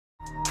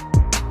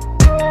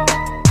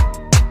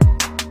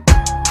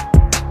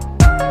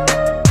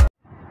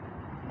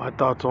My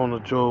thoughts on the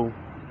Joe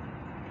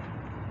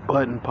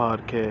Budden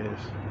podcast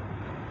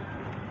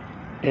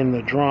and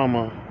the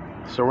drama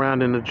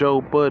surrounding the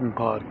Joe Budden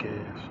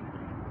podcast.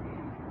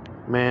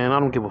 Man, I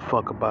don't give a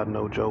fuck about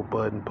no Joe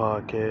Budden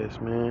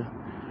podcast, man.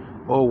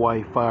 Or why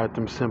he fired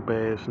them simp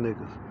ass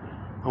niggas.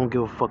 I don't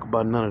give a fuck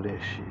about none of that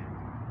shit.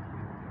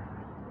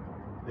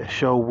 That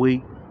show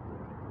weak.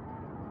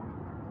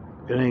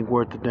 It ain't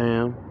worth a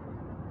damn.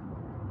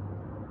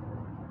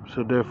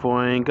 So therefore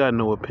I ain't got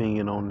no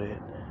opinion on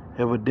that.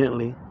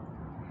 Evidently,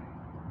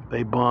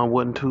 they bond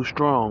wasn't too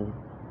strong.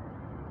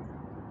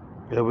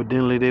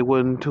 Evidently, they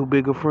wasn't too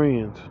big of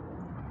friends.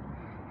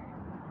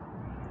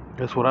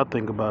 That's what I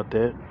think about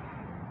that.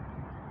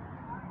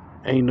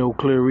 Ain't no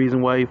clear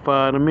reason why he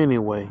fired him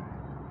anyway.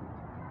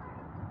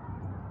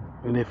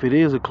 And if it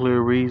is a clear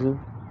reason,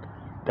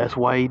 that's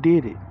why he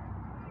did it.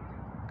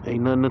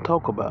 Ain't nothing to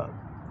talk about.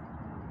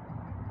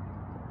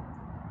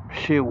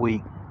 Shit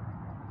weak.